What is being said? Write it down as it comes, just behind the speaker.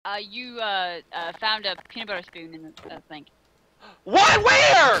You found a peanut butter spoon in the sink. What?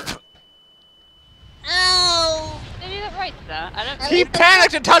 Where? Oh! Did you do that right, sir? I don't. At He least the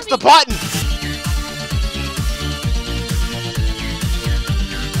panicked and touched the button!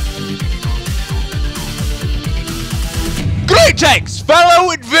 Greetings,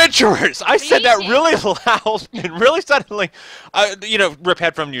 fellow adventurers! I said that really loud and really suddenly. You know, RIP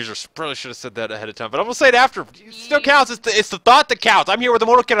headphone users. Probably should have said that ahead of time, but I'm gonna say it after. It still counts. It's the thought that counts. I'm here with the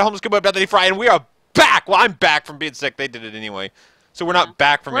Mortal Kid at Homeless Gmod, Bethany Fry, and we are back! Well, I'm back from being sick. They did it anyway. So we're not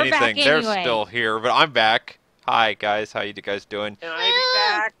back from anything. Back They're anyway. still here, but I'm back. Hi, guys. How you guys doing? Can I be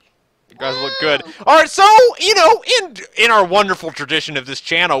back? You guys look good. All right, so, you know, in our wonderful tradition of this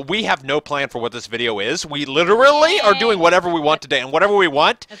channel, we have no plan for what this video is. We literally are doing whatever we want today, and whatever we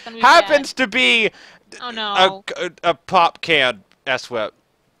want happens to be a pop can S-Web,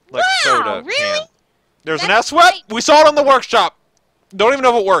 like soda really? can. There's an S-Web. We saw it on the workshop. Don't even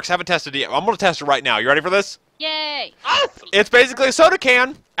know if it works. Haven't tested it yet. I'm going to test it right now. You ready for this? Yay! It's basically a soda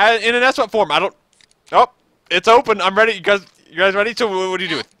can in an S-Web form. Oh, it's open. I'm ready. You guys ready? So what do you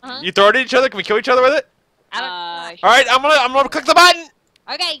do? You throw it at each other? Can we kill each other with it? Sure. All right, I'm gonna click the button.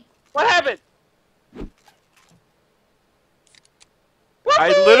 Okay. What happened? I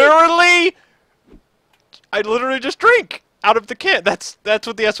literally just drink out of the can. That's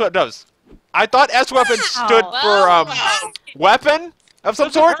what the S-Web does. I thought S-Weapon stood for weapon of some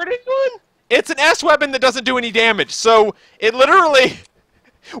sort. It's an S-Weapon that doesn't do any damage. So it literally.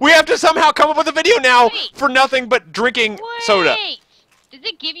 We have to somehow come up with a video now for nothing but drinking soda. Does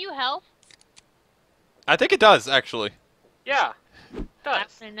it give you health? I think it does, actually. Yeah. It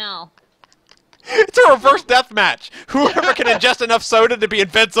does. No. It's a reverse death match. Whoever can ingest enough soda to be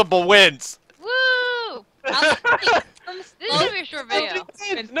invincible wins. Woo! This is gonna be a short video.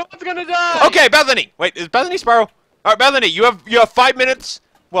 No one's gonna die. Okay, Bethany. Wait, is Bethany Sparrow? All right, Bethany, you have 5 minutes.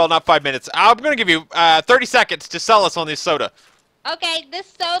 Well, not 5 minutes. I'm gonna give you 30 seconds to sell us on this soda. Okay, this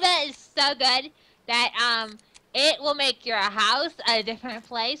soda is so good that it will make your house a different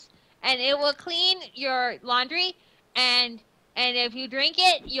place, and it will clean your laundry, and if you drink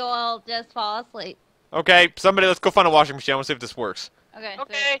it, you'll just fall asleep. Okay, somebody, let's go find a washing machine. I want to see if this works. Okay.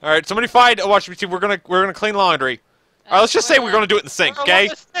 Okay. All right, somebody find a washing machine. We're gonna clean laundry. All right, let's just say we're gonna do it in the sink, okay?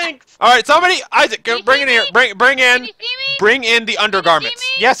 All right, somebody, Isaac, bring in here. Bring in the undergarments.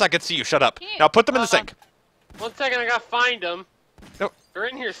 Yes, I can see you. Shut up. Now put them in the sink. 1 second, I gotta find them. No. They're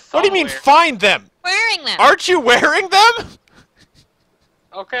in here somewhere. What do you mean find them? Wearing them. Aren't you wearing them?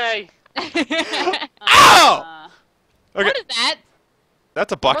 Okay. Ow! Okay. What is that?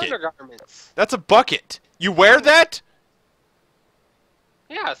 That's a bucket. Undergarments. That's a bucket. You wear that?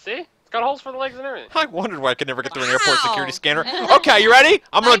 Yeah, see? It's got holes for the legs and everything. I wondered why I could never get through an airport security scanner. Okay, you ready?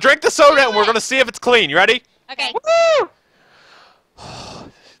 I'm gonna drink the soda and we're gonna see if it's clean. You ready? Okay. Woo!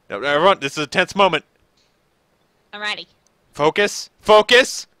 Now, everyone, this is a tense moment. I'm ready. Focus.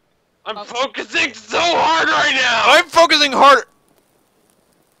 Focus. I'm focusing so hard right now! I'm focusing hard.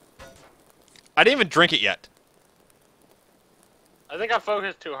 I didn't even drink it yet. I think I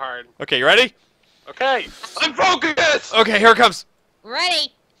focused too hard. Okay, you ready? Okay. I'm focused! Okay, here it comes.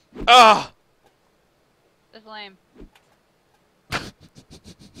 Ready. Ah. That's lame. It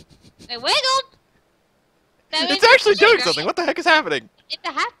wiggled. That means It's actually doing right? something. What the heck is happening? It's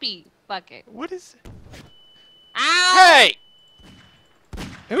a happy bucket. What is it? Ow! Hey!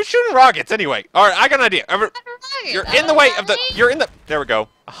 Who's shooting rockets anyway? All right, I got an idea. You're in the way of the. You're in the. There we go.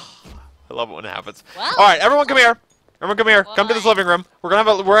 Oh, I love it when it happens. Well, All right, everyone, come here. Everyone, come here. Come to this living room. We're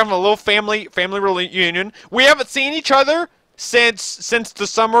having a little family reunion. We haven't seen each other since the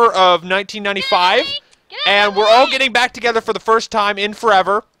summer of 1995, and we're all getting back together for the first time in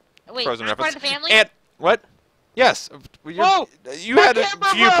forever. Wait, Frozen I'm part of the family? And what? Yes. Whoa! You My had a camera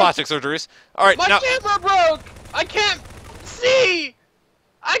few broke! plastic surgeries. All right, My now. camera broke! I can't see!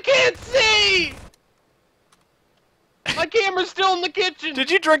 I can't see! My camera's still in the kitchen! Did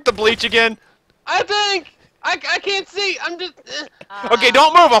you drink the bleach again? I think! I can't see! I'm just... Okay,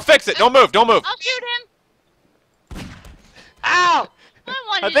 don't move. I'll fix it. Don't move. Don't move. I'll shoot him. Ow!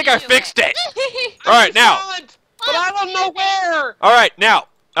 I think I fixed it. All right, now. But I don't know where! All right, now.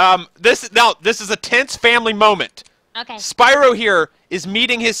 This is a tense family moment. Okay. Spyro here is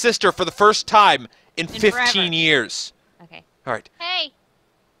meeting his sister for the first time in 15 forever. years. Okay. All right. Hey.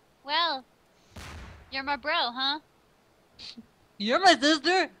 Well, you're my bro, huh? You're my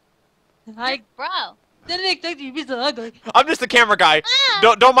sister. I Bro. didn't expect you to be so ugly. I'm just the camera guy.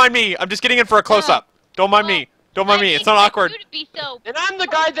 Ah. Don't mind me. I'm just getting in for a close-up. Don't mind me. Don't mind me. It's not awkward. You to be so And I'm the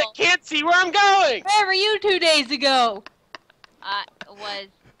guy that can't see where I'm going! Where were you 2 days ago? I was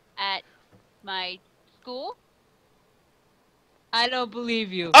at my school. I don't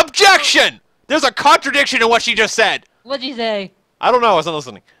believe you. Objection! There's a contradiction in what she just said. What'd you say? I don't know. I wasn't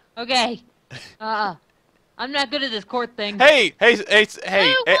listening. Okay. I'm not good at this court thing. Hey! I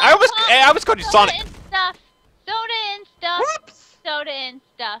almost called you Sonic. Soda and stuff. Whoops. Soda and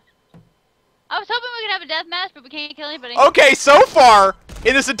stuff. I was hoping we could have a death match, but we can't kill anybody. Okay, so far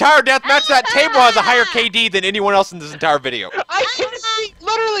in this entire death match, that table has a higher KD than anyone else in this entire video. I can't see.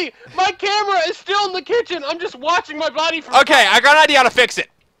 Literally, my camera is still in the kitchen. I'm just watching my body from. Okay, I got an idea how to fix it.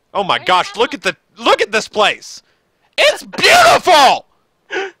 Oh my gosh, look at this place. It's beautiful.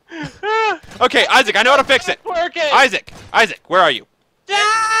 Okay, Isaac, I know how to fix it. Working. Isaac, where are you? Die!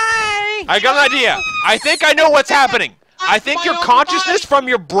 I got an idea. I think I know what's happening. I think your consciousness from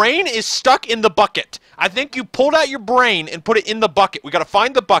your brain is stuck in the bucket. I think you pulled out your brain and put it in the bucket. We gotta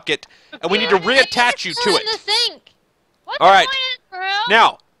find the bucket, and we need to reattach you to In it. the sink. What's All right. the point of this, bro?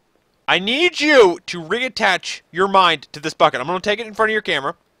 Now, I need you to reattach your mind to this bucket. I'm gonna take it in front of your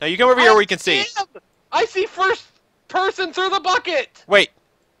camera. Now you come over here where you can see. I see first person through the bucket. Wait,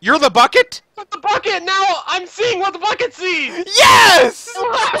 you're the bucket? With the bucket now, I'm seeing what the bucket sees. Yes!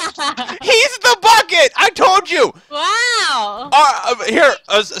 He's the bucket! I told you! Wow. Here,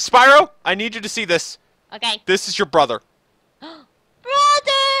 Spyro, I need you to see this. Okay. This is your brother. Brother!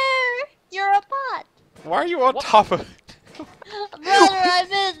 You're a pot. Why are you on top of it? Brother, I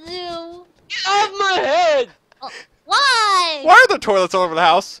miss you. Get off my head. Why? Why are there toilets all over the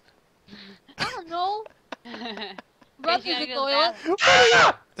house? I don't know. Brother's gotta a go to the toilet.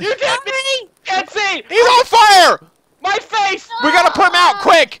 Ah, you can't see. He's on fire! My face. We gotta put him out,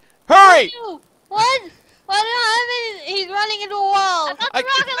 quick! Hurry! What? What happened? He's running into a wall.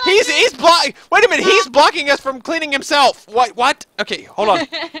 He's blocking. Wait a minute, he's blocking us from cleaning himself. What? Okay, hold on.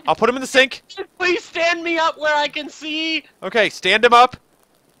 I'll put him in the sink. Please stand me up where I can see. Okay, stand him up.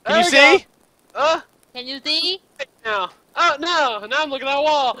 Can you There we see? go. Can you see? No. Oh no! Now I'm looking at a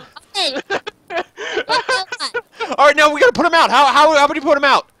wall. Okay. All right, now we gotta put him out. How would you put him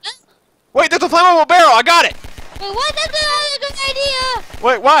out? Wait, there's a flammable barrel. I got it. Wait, what? That's not a good idea.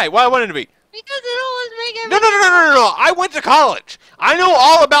 Wait, why? Why wanted to be? Because it always makes No. I went to college. I know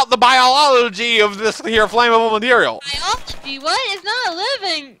all about the biology of this here flammable material. Biology? What? It's not a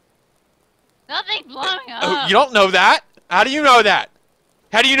living. Nothing's blowing up. Oh, you don't know that? How do you know that?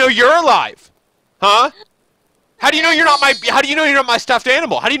 How do you know you're alive? Huh? How do you know you're not my stuffed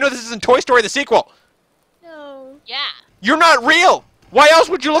animal? How do you know this isn't Toy Story the sequel? No. Yeah. You're not real. Why else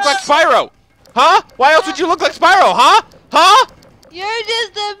would you look like Spyro? Huh? Why else would you look like Spyro? Huh? Huh? You're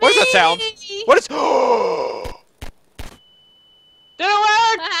just a baby. What does that sound? What is? Did it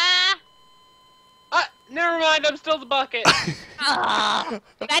work? Ah. Never mind. I'm still the bucket. That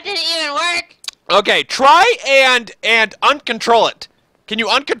didn't even work. Okay, try and uncontrol it. Can you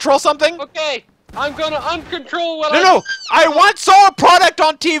uncontrol something? Okay. I'm gonna uncontrol what No. I once saw a product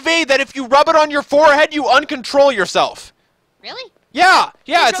on TV that if you rub it on your forehead, you uncontrol yourself. Really? Yeah.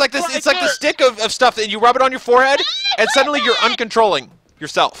 It's like this. It's like the stick of stuff that you rub it on your forehead, and suddenly you're uncontrolling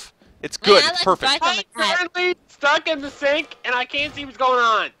yourself. It's good. It's perfect. I'm currently stuck in the sink and I can't see what's going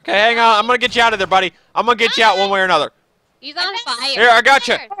on. Okay, hang on. I'm gonna get you out of there, buddy. I'm gonna get you out one way or another. He's on fire. Here, I got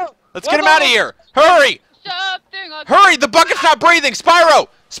you. Let's get him out of here. Hurry! Hurry! The bucket's not breathing. Spyro,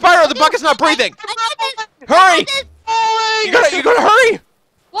 the bucket's not breathing. Hurry! You gotta hurry!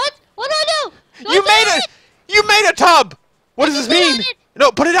 What? What do I do? You made a tub. What does this mean?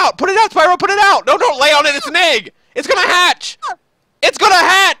 No, put it out, Spyro, put it out. No, don't lay on it. It's an egg. It's gonna hatch. It's gonna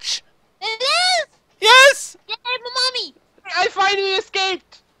hatch. It is. Yes. Yay, my mommy. I finally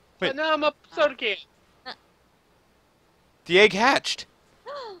escaped. Wait. But now I'm a soda can. The egg hatched.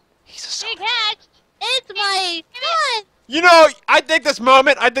 He's a soda. Big hatch. It's my son. You know, I think this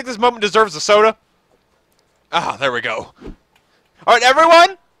moment deserves a soda. Ah, there we go. All right,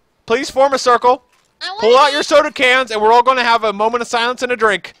 everyone, please form a circle. Pull out your soda cans, and we're all going to have a moment of silence and a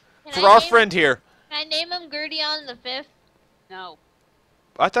drink for our friend here. Can I name him Gertie on the 5th? No.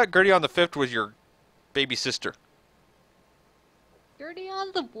 I thought Gertie on the 5th was your baby sister. Gertie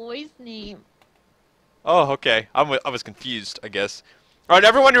on the boy's name. Oh, okay. I was confused, I guess. All right,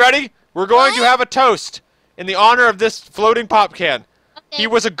 everyone, you ready? We're going to have a toast in the honor of this floating pop can. Okay. He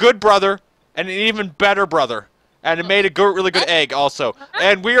was a good brother and an even better brother, and it made a really good egg also.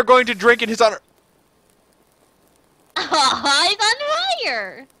 And we are going to drink in his honor. Oh, he's on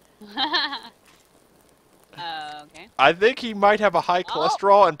fire. Okay. I think he might have a high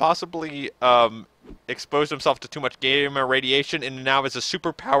cholesterol and possibly exposed himself to too much gamma radiation, and now is a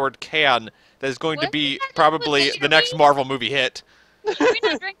super-powered can that is going to be probably the next Marvel movie hit. Should we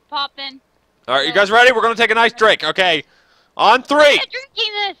not drink pop then? All right, you guys ready? We're going to take a nice drink, okay? On 3. I'm not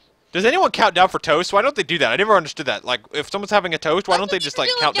drinking this. Does anyone count down for toast? Why don't they do that? I never understood that. Like, if someone's having a toast, why don't they just, like,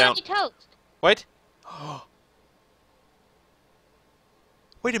 count down? Toast? What?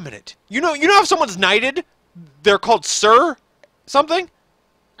 Wait a minute. You know if someone's knighted, they're called Sir something?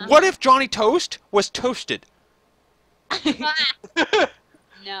 What if Johnny Toast was toasted?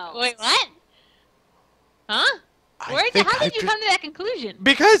 No. Wait, what? Huh? How did you come to that conclusion?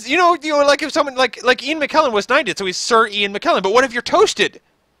 Because like if someone like Ian McKellen was knighted, so he's Sir Ian McKellen. But what if you're toasted?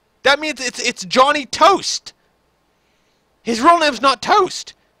 That means it's Johnny Toast. His real name's not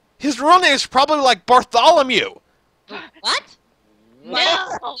Toast. His real name is probably like Bartholomew. What? No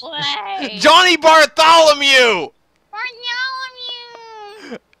way. Johnny Bartholomew.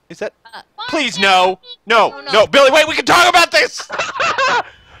 Bartholomew. Is that? Please no, no, Billy. Wait, we can talk about this.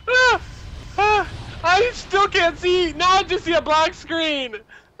 I still can't see. Now I just see a black screen.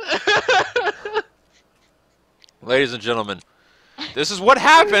 Ladies and gentlemen, this is what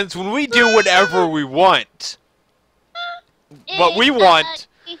happens when we do whatever we want. What we want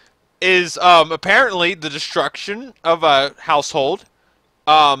is apparently the destruction of a household,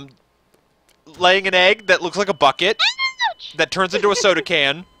 laying an egg that looks like a bucket, that turns into a soda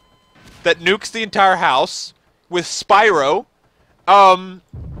can, that nukes the entire house with Spyro.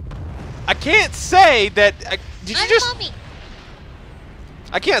 I can't say that. Did you just? Mommy.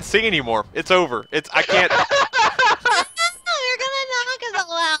 I can't sing anymore. It's over. I can't. You're gonna knock us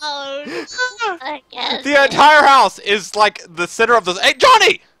loud. I guess. The entire house is like the center of this. Hey,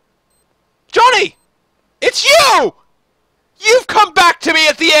 Johnny! Johnny! It's you! You've come back to me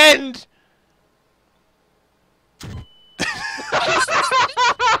at the end!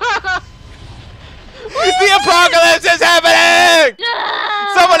 The apocalypse is happening!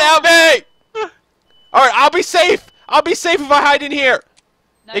 No! Someone help me! Alright, I'll be safe! I'll be safe if I hide in here!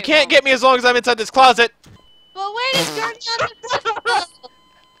 No, They you can't won't. get me as long as I'm inside this closet! But where does Jordan have the go?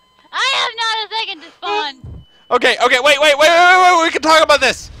 I have not a second to spawn. Okay, wait, we can talk about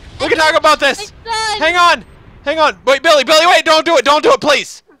this! We can talk about this! Hang on! Wait, Billy, wait, don't do it,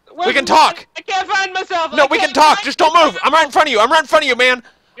 please! We can talk! I can't find myself. No, we can talk, just don't move! I'm right in front of you, man!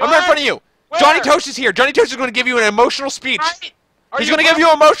 I'm right in front of you! Where? Johnny Toast is here! Johnny Toast is going to give you an emotional speech! Right. He's going to give you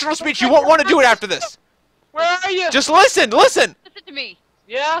an emotional speech! You won't want to do it after this! Where are you? Just listen! Listen to me.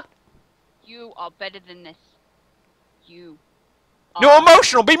 Yeah? You are better than this. You. No,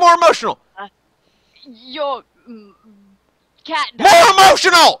 emotional! Be more emotional! Your cat More died.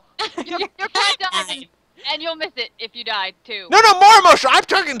 emotional! Your cat died. And you'll miss it if you die too. No, more emotional! I'm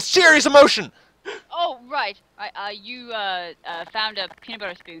talking serious emotion! Oh, right. You found a peanut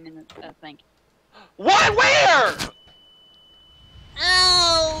butter spoon in the sink. What? Where?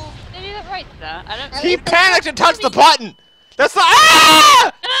 Oh. Did you do that right, sir? I don't. He panicked and touched the button! That's the-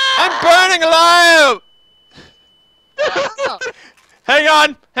 Ah! I'm burning alive! Oh. Hang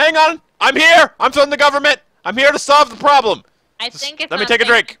on! I'm here! I'm from the government! I'm here to solve the problem! I think it's let me not take a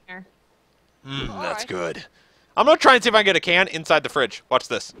drink. there. That's Alright. good. I'm gonna try and see if I can get a can inside the fridge. Watch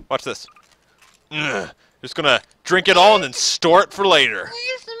this. Just gonna drink it all and then store it for later.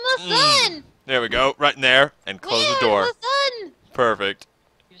 Where's my son? There we go, right in there, and close the door. Where's my son? Perfect.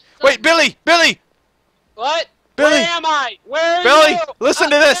 Your son- Wait, Billy! What? Billy! Where am I? Where are Billy! you? Listen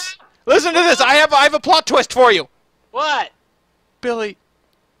to this! Listen to this! I have a plot twist for you! What? Billy.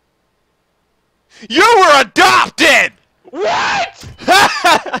 You were adopted! What?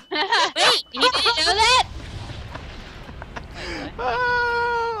 Wait, he didn't know that?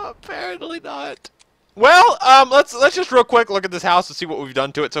 Apparently not. Well, let's just real quick look at this house and see what we've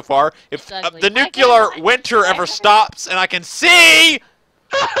done to it so far. If It's ugly. the nuclear winter ever stops and I can see.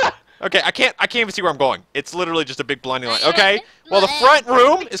 Okay, I can't even see where I'm going. It's literally just a big blinding light. Okay. Well, the front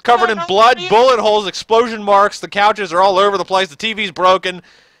room is covered in blood, bullet holes, explosion marks. The couches are all over the place. The TV's broken.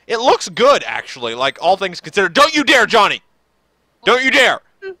 It looks good, actually. Like all things considered. Don't you dare, Johnny! Don't you dare!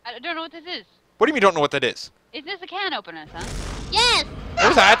 I don't know what this is. What do you mean you don't know what that is? Is this a can opener, son? Yes.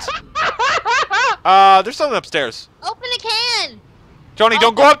 Where's that? There's something upstairs. Open a can. Johnny,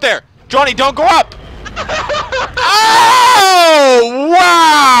 don't go up there! Johnny, don't go up! Oh!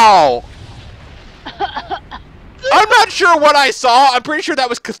 Wow! I'm not sure what I saw. I'm pretty sure that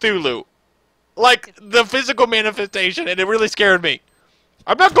was Cthulhu. Like, the physical manifestation, and it really scared me.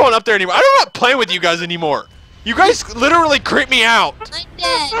 I'm not going up there anymore. I'm not playing with you guys anymore. You guys literally creep me out. I'm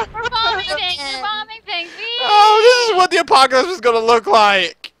dead. We're bombing things. We're bombing things. Oh, this is what the apocalypse is gonna look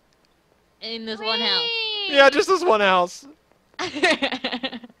like. In this one house. Yeah, just this one house.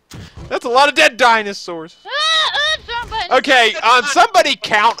 That's a lot of dead dinosaurs. Strong button. Okay, somebody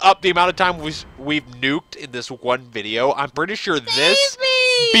count up the amount of time we've nuked in this one video. I'm pretty sure this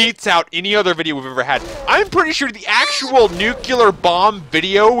beats out any other video we've ever had. I'm pretty sure the actual nuclear bomb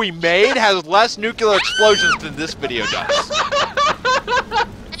video we made has less nuclear explosions than this video does.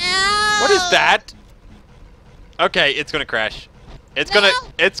 What is that? Okay, it's gonna crash. It's gone!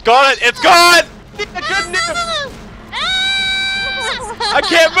 It's gone! I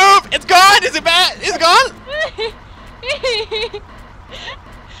can't move! It's gone! Is it bad? Is it gone?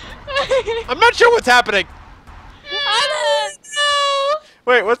 I'm not sure what's happening. I don't know.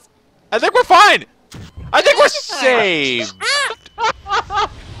 Wait, what's... I think we're fine. I think we're saved. I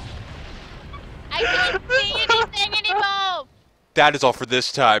can't see anything anymore. That is all for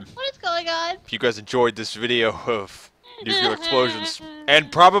this time. What is going on? If you guys enjoyed this video of nuclear explosions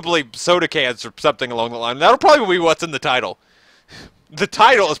and probably soda cans or something along the line, that'll probably be what's in the title. The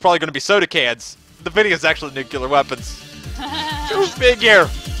title is probably going to be soda cans. The video is actually nuclear weapons. Too big here.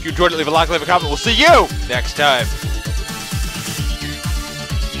 If you enjoyed it, leave a like, leave a comment. We'll see you next time.